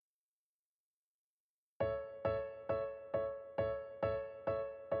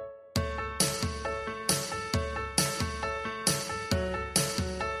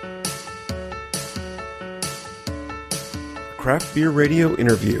Craft Beer Radio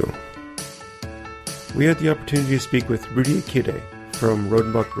interview. We had the opportunity to speak with Rudy Akide from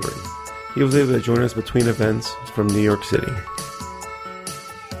Rodenbach Brewery. He was able to join us between events from New York City.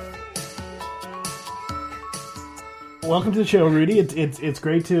 Welcome to the show, Rudy. It's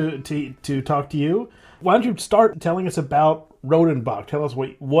great to talk to you. Why don't you start telling us about Rodenbach? Tell us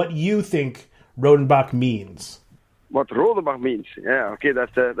what you think Rodenbach means. What Rodenbach means? Yeah, okay,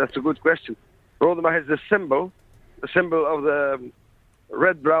 that's a good question. Rodenbach is the symbol of the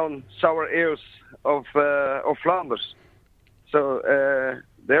red-brown sour ales of Flanders. So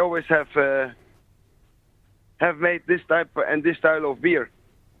they always have made this type and this style of beer.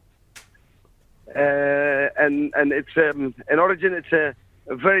 And it's in origin it's a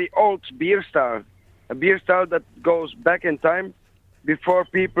very old beer style, a beer style that goes back in time before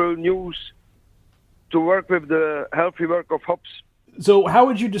people knew to work with the healthy work of hops. So how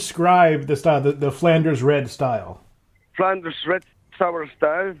would you describe the style, the Flanders Red style? Flanders Red sour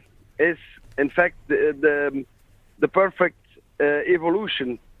style is in fact the perfect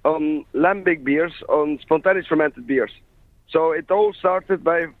evolution on lambic beers, on spontaneous fermented beers. So it all started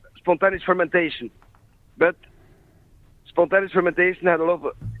by spontaneous fermentation, but spontaneous fermentation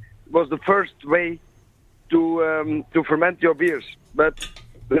was the first way to ferment your beers, but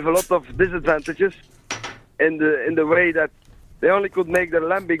with a lot of disadvantages in the way that they only could make their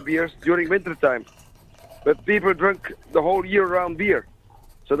lambic beers during winter time, but people drank the whole year-round beer,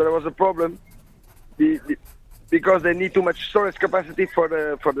 so there was a problem because they need too much storage capacity for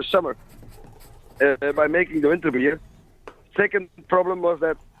the summer by making the winter beer. Second problem was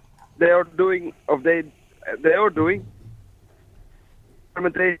that they are doing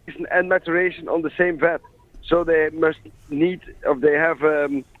fermentation and maturation on the same vat, so they must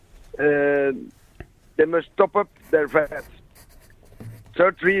top up their vats.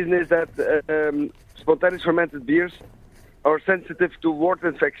 Third reason is that spontaneous fermented beers are sensitive to wort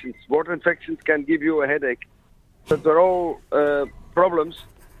infections. Wort infections can give you a headache. But they're all problems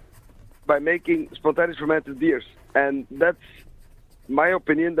by making spontaneous fermented beers, and that's my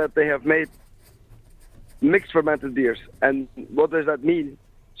opinion, that they have made mixed fermented beers. And what does that mean?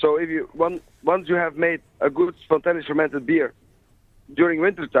 So if once you have made a good spontaneous fermented beer during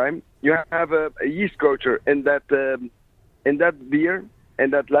winter time, you have a yeast culture in that beer,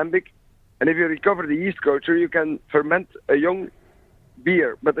 in that lambic, and if you recover the yeast culture, you can ferment a young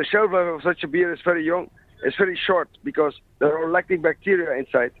beer. But the shelf life of such a beer is very young. It's very short because there are lactic bacteria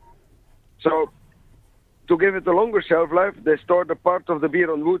inside. So to give it a longer shelf life, they stored a part of the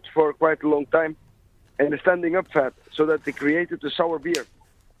beer on wood for quite a long time in the standing up vat, so that they created a sour beer.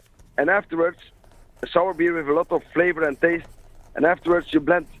 And afterwards, a sour beer with a lot of flavor and taste. And afterwards, you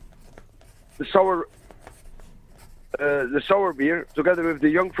blend the sour beer together with the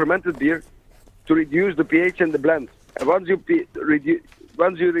young fermented beer to reduce the pH in the blend. And once you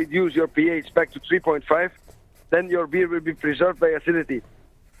reduce your pH back to 3.5, then your beer will be preserved by acidity.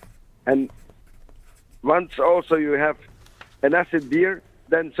 And once also you have an acid beer,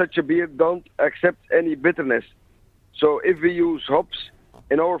 then such a beer don't accept any bitterness. So if we use hops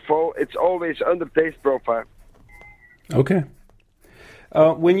in our fall, it's always under taste profile. Okay.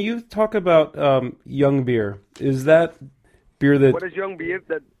 When you talk about young beer, is that beer that... What is young beer?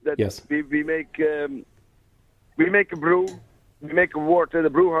 That yes. We make a brew, we make a wort in the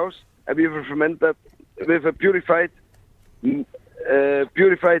brew house, and we ferment that with a purified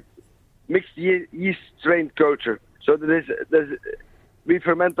mixed yeast strain culture. So we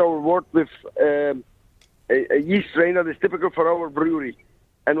ferment our wort with a yeast strain that is typical for our brewery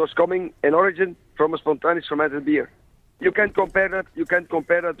and was coming in origin from a spontaneous fermented beer. You can compare that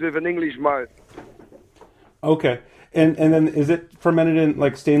with an English malt. Okay. And then is it fermented in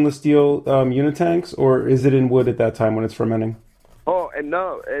like stainless steel unit tanks, or is it in wood at that time when it's fermenting? Oh, and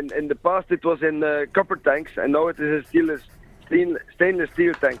now, in the past it was in copper tanks, and now it is in stainless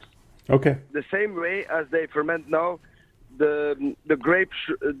steel tanks. Okay. The same way as they ferment now the grape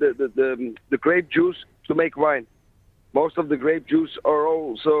juice to make wine. Most of the grape juice are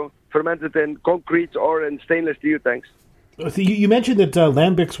also fermented in concrete or in stainless steel tanks. So you mentioned that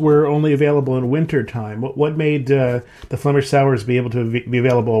lambics were only available in winter time. What made the Flemish sours be able to be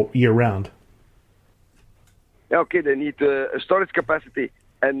available year round? Okay, they need a storage capacity,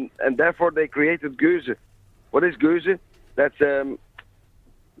 and therefore they created Geuze. What is Geuze? That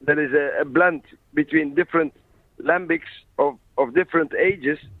is a blend between different lambics of different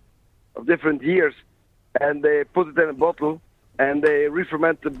ages, of different years, and they put it in a bottle, and they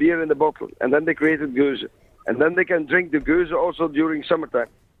re-ferment the beer in the bottle, and then they created Geuze. And then they can drink the Geuze also during summertime.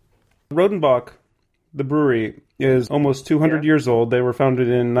 Rodenbach, the brewery, is almost 200 years old. They were founded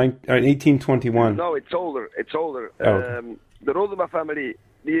in 1821. No, it's older. It's older. Oh. the Rodenbach family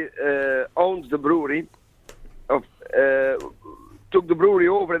owns the brewery. Took the brewery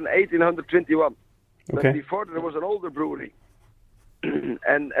over in 1821. Okay. But before there was an older brewery,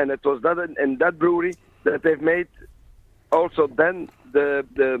 and it was that in that brewery that they've made also then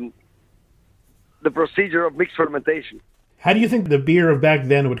the procedure of mixed fermentation. How do you think the beer of back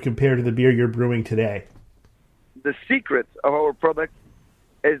then would compare to the beer you're brewing today? The secret of our product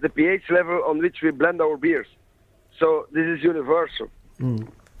is the pH level on which we blend our beers. So this is universal.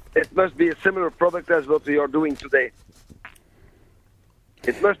 It must be a similar product as what we are doing today.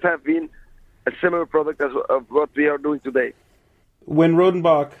 It must have been a similar product as of what we are doing today. When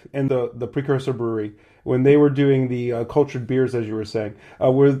Rodenbach and the precursor brewery, when they were doing the cultured beers, as you were saying,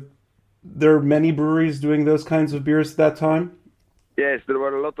 were there many breweries doing those kinds of beers at that time? Yes, there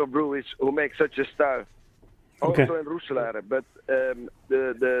were a lot of breweries who make such a style. Okay. Also in Roeselare, but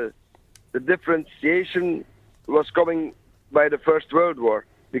the differentiation was coming by the First World War,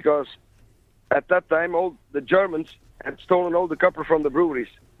 because at that time all the Germans had stolen all the copper from the breweries.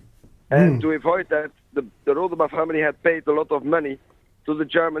 And to avoid that, the Rodenbach family had paid a lot of money to the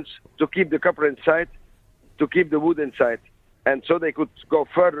Germans to keep the copper inside, to keep the wood inside. And so they could go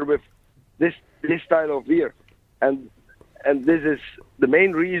further with this style of beer. And this is the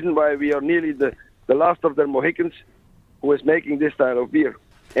main reason why we are nearly the last of the Mohicans who is making this style of beer.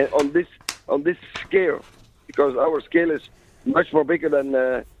 And on this scale, because our scale is much more bigger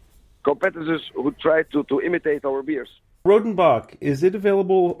than competitors who try to imitate our beers. Rodenbach, is it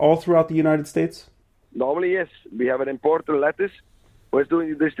available all throughout the United States? Normally, yes. We have an importer, Lattice, who is doing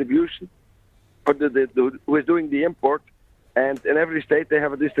the distribution, or who is doing the import, and in every state they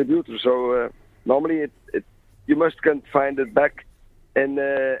have a distributor. So normally you can find it back in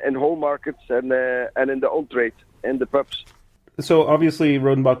home markets and in the on-trade, in the pubs. So obviously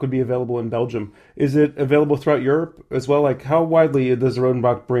Rodenbach would be available in Belgium. Is it available throughout Europe as well? Like, how widely does the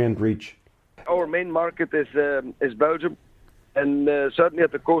Rodenbach brand reach? Our main market is Belgium, and certainly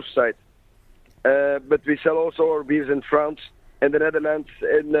at the coast side. But we sell also our beers in France, in the Netherlands,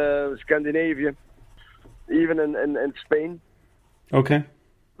 in Scandinavia, even in Spain. Okay.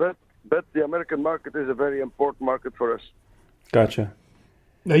 But the American market is a very important market for us. Gotcha.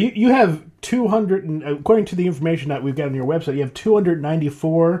 Now, you have 200, according to the information that we've got on your website, you have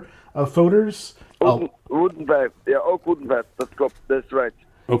 294 voters. Wooden vat. Yeah, oak wooden vat. That's right.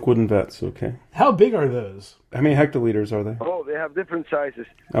 Oak wooden vats, okay. How big are those? How many hectoliters are they? Oh, they have different sizes.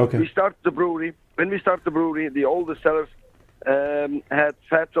 Okay. When we start the brewery, the oldest cellars had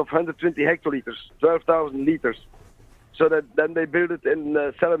vats of 120 hectoliters, 12,000 liters. So that then they built it in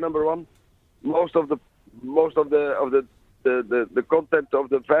cellar number 1. Most of the content of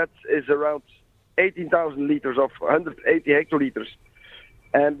the vats is around 18,000 liters of 180 hectoliters.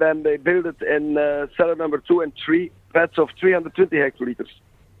 And then they built it in cellar number 2 and 3, vats of 320 hectoliters,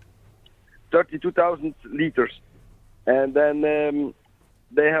 32,000 liters. And then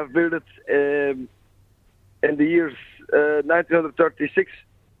they have built it in the years 1936,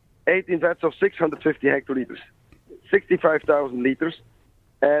 18 vats of 650 hectoliters, 65,000 liters.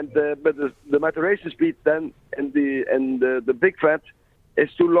 And but the maturation speed then in the big vat is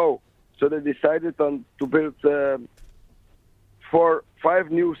too low, so they decided to build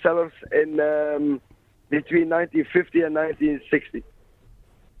 5 new cellars in between 1950 and 1960.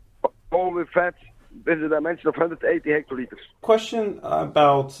 All with vats with a dimension of 180 hectoliters. Question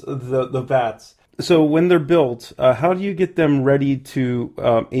about the vats. So when they're built, how do you get them ready to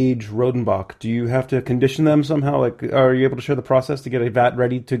age Rodenbach? Do you have to condition them somehow? Like, are you able to share the process to get a vat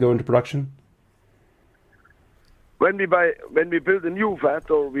ready to go into production? When we build a new vat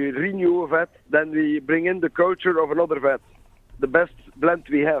or we renew a vat, then we bring in the culture of another vat, the best blend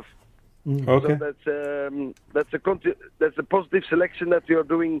we have. Okay. So that's a positive selection that we are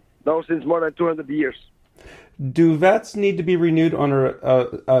doing now since more than 200 years. Do vats need to be renewed on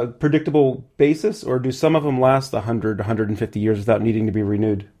a predictable basis, or do some of them last 100, 150 years without needing to be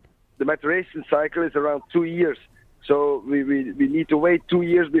renewed? The maturation cycle is around 2 years, so we need to wait 2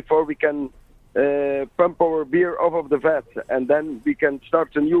 years before we can pump our beer off of the vat, and then we can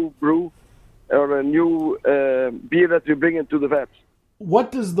start a new brew or a new beer that we bring into the vat.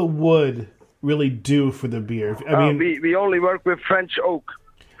 What does the wood really do for the beer? I mean, we only work with French oak,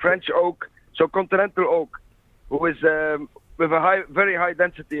 so continental oak, who is with a very high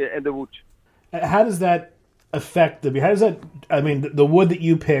density in the wood. How does that affect the beer? How does that? I mean, the wood that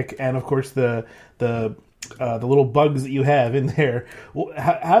you pick, and of course the little bugs that you have in there.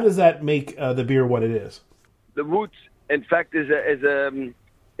 How does that make the beer what it is? The wood, in fact, is an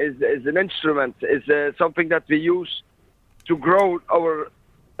instrument. Is something that we use to grow our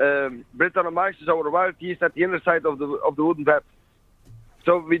Brettanomyces, our wild yeast, at the inner side of the wooden vat.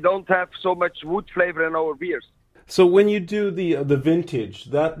 So we don't have so much wood flavor in our beers. So when you do the vintage,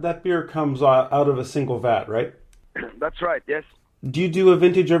 that beer comes out of a single vat, right? That's right, yes. Do you do a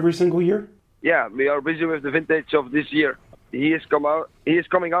vintage every single year? Yeah, we are busy with the vintage of this year. He is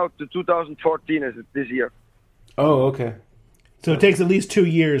coming out to 2014 as this year. Oh, okay. So it takes at least 2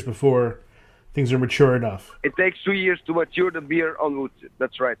 years before things are mature enough. It takes 2 years to mature the beer on wood.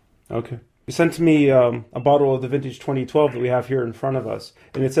 That's right. Okay. You sent me a bottle of the vintage 2012 that we have here in front of us,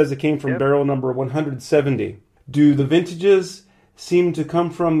 and it says it came from barrel number 170. Do the vintages seem to come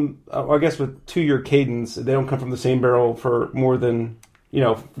from, I guess with 2-year cadence, they don't come from the same barrel for more than,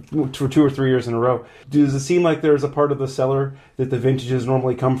 for 2 or 3 years in a row. Does it seem like there's a part of the cellar that the vintages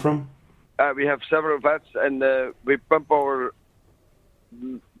normally come from? We have several vats, and we pump our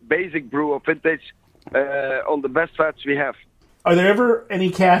basic brew of vintage on the best vats we have. Are there ever any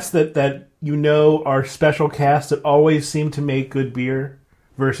casks that you know are special casks that always seem to make good beer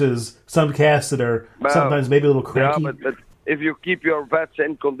versus some casks that are sometimes maybe a little cranky? Yeah, but if you keep your vats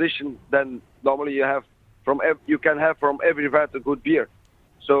in condition, then normally you can have from every vat a good beer.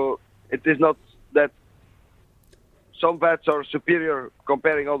 So it is not that some vats are superior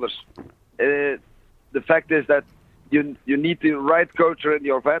comparing others. The fact is that you need the right culture in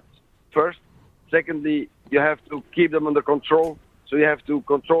your vats first. Secondly, you have to keep them under control. So you have to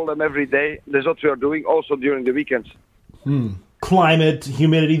control them every day. That's what we are doing also during the weekends. Climate,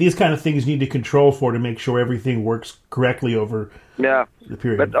 humidity, these kind of things you need to control for to make sure everything works correctly over the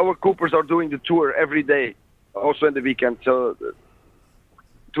period. But our coopers are doing the tour every day, also in the weekend. So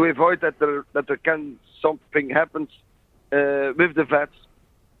to avoid that there can something happens with the vats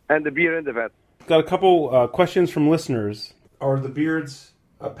and the beer in the vat. Got a couple questions from listeners. Are the beards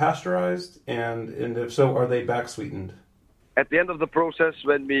pasteurized, and if so, are they back sweetened? At the end of the process,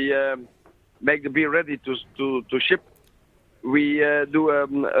 when we make the beer ready to ship, we do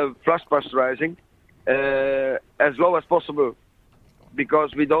a flush pasteurizing as low as possible,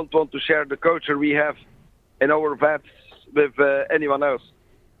 because we don't want to share the culture we have in our vats with anyone else.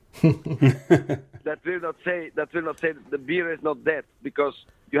 That will not say that the beer is not dead, because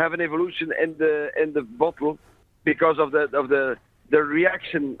you have an evolution in the bottle because of the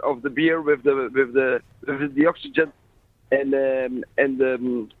reaction of the beer with the oxygen and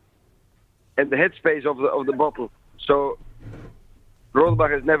the headspace of the bottle. So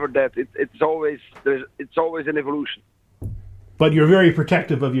Rodenbach is never dead. It's always an evolution. But you're very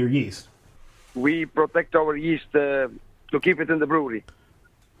protective of your yeast. We protect our yeast to keep it in the brewery.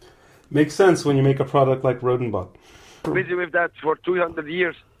 Makes sense when you make a product like Rodenbach. Busy with that for 200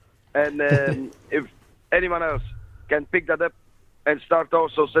 years, and if anyone else can pick that up and start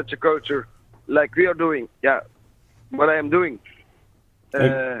also such a culture like we are doing, what I am doing,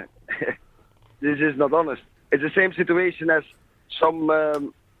 this is not honest. It's the same situation as some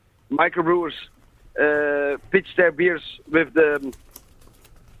microbrewers pitch their beers with the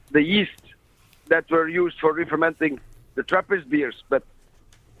yeast that were used for re-fermenting the Trappist beers, but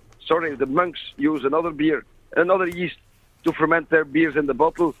the monks use another yeast to ferment their beers in the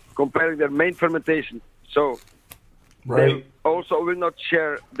bottle, comparing their main fermentation. So they also will not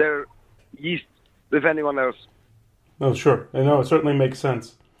share their yeast with anyone else. Oh, sure. I know, it certainly makes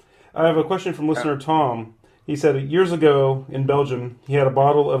sense. I have a question from listener Tom. He said years ago in Belgium, he had a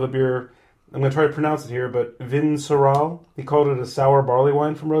bottle of a beer, I'm going to try to pronounce it here, but Vin Soral. He called it a sour barley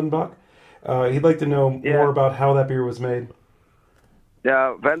wine from Rodenbach. He'd like to know more about how that beer was made.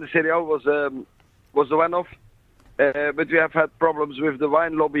 Yeah, Van de Cereal was the one-off, but we have had problems with the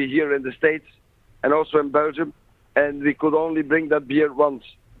wine lobby here in the States and also in Belgium, and we could only bring that beer once.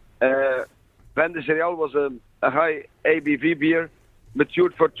 Van de Cereal was a high ABV beer,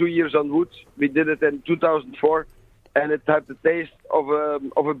 matured for 2 years on wood. We did it in 2004, and it had the taste of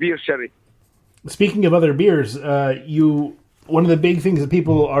a beer sherry. Speaking of other beers, one of the big things that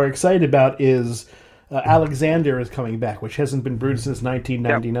people are excited about is Alexander is coming back, which hasn't been brewed since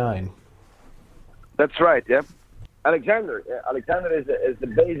 1999. Yep. That's right. Yeah, Alexander is the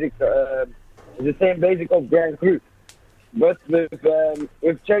basic, is the same basic of Grand Cru, but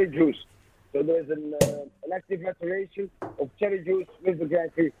with cherry juice. So there's an active maturation of cherry juice with the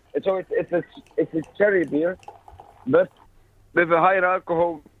Grand Cru. And so it's a cherry beer, but with a higher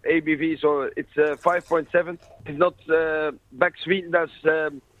alcohol ABV. So it's 5.7. It's not back sweetened as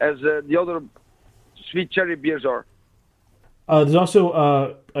the other sweet cherry beers are. There's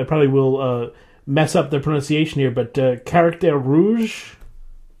also, I probably will mess up the pronunciation here, but Caractère Rouge?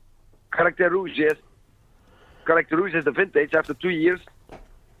 Caractère Rouge, yes. Caractère Rouge is the vintage after 2 years,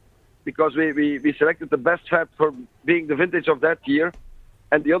 because we selected the best fat for being the vintage of that year.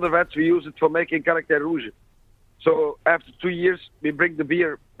 and the other vats we use it for making Caractère Rouge. So after 2 years, we bring the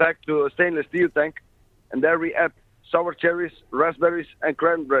beer back to a stainless steel tank, and there we add sour cherries, raspberries, and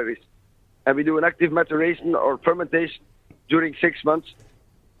cranberries. And we do an active maturation or fermentation during 6 months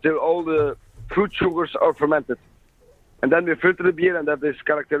till all the fruit sugars are fermented. And then we filter the beer, and that is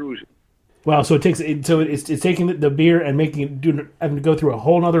Caractère Rouge. Wow, so it's taking the beer and having to go through a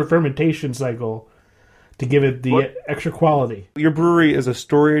whole other fermentation cycle to give it the extra quality. Your brewery is a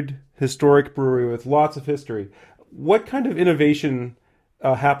storied, historic brewery with lots of history. What kind of innovation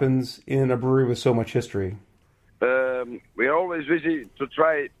happens in a brewery with so much history? We are always busy to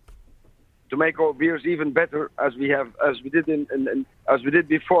try to make our beers even better as we did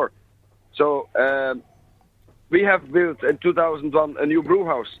before. So we have built in 2001 a new brew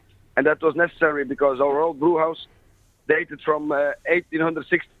house, and that was necessary because our old brew house dated from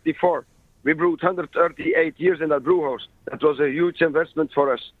 1864. We brewed 138 years in that brew house. That was a huge investment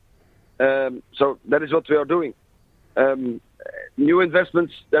for us. So that is what we are doing. New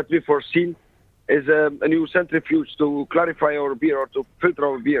investments that we foreseen is a new centrifuge to clarify our beer or to filter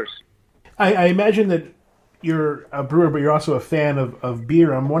our beers. I imagine that you're a brewer, but you're also a fan of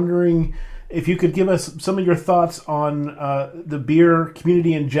beer. I'm wondering if you could give us some of your thoughts on the beer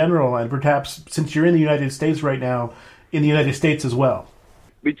community in general, and perhaps, since you're in the United States right now, in the United States as well.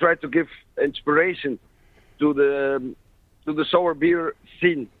 We try to give inspiration to the sour beer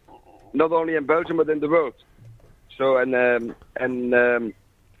scene, not only in Belgium but in the world. So and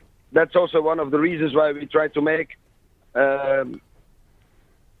that's also one of the reasons why we try to make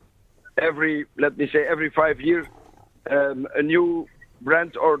every 5 years a new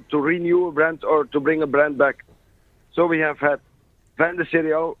brand, or to renew a brand, or to bring a brand back. So we have had Vin de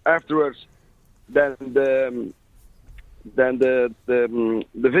Céréales afterwards, then the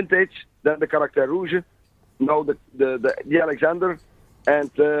vintage, then the Caractère Rouge, now the Alexander, and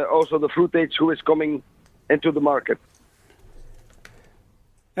also the fruitage who is coming into the market.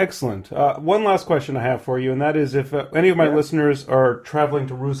 Excellent. One last question I have for you, and that is, if any of my listeners are traveling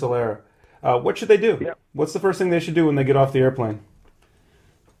to Roeselare, what should they do? Yeah. What's the first thing they should do when they get off the airplane?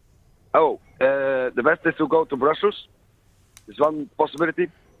 The best is to go to Brussels. It's one possibility.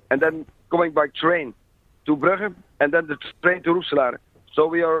 And then going by train to Brugge, and then the train to Roeselare. So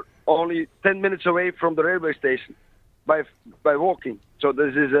we are only 10 minutes away from the railway station by walking. So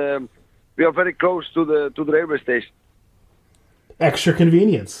this is we are very close to the railway station. Extra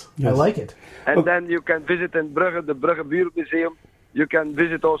convenience. Yes. I like it. And then you can visit in Brugge the Brugge Beer Museum. You can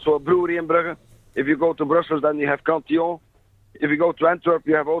visit also a brewery in Brugge. If you go to Brussels, then you have Cantillon. If you go to Antwerp,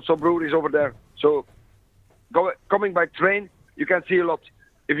 you have also breweries over there. So coming by train, you can see a lot.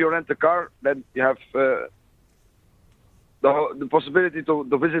 If you rent a car, then you have the possibility to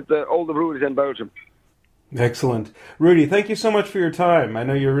visit all the breweries in Belgium. Excellent. Rudy, thank you so much for your time. I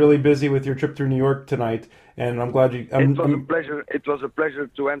know you're really busy with your trip through New York tonight, and I'm glad you... It was a pleasure. It was a pleasure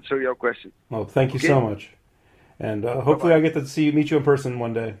to answer your question. Well, thank you so much. And hopefully I get to meet you in person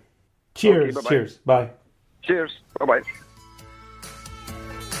one day. Cheers. Okay, Cheers. Bye. Cheers. Bye-bye.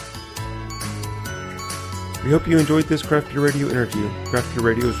 We hope you enjoyed this Craft Beer Radio interview. Craft Beer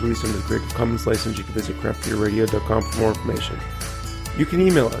Radio is released under the Creative Commons license. You can visit craftbeerradio.com for more information. You can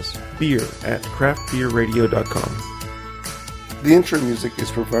email us, beer@craftbeerradio.com. The intro music is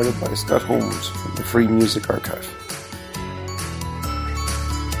provided by Scott Holmes from the Free Music Archive.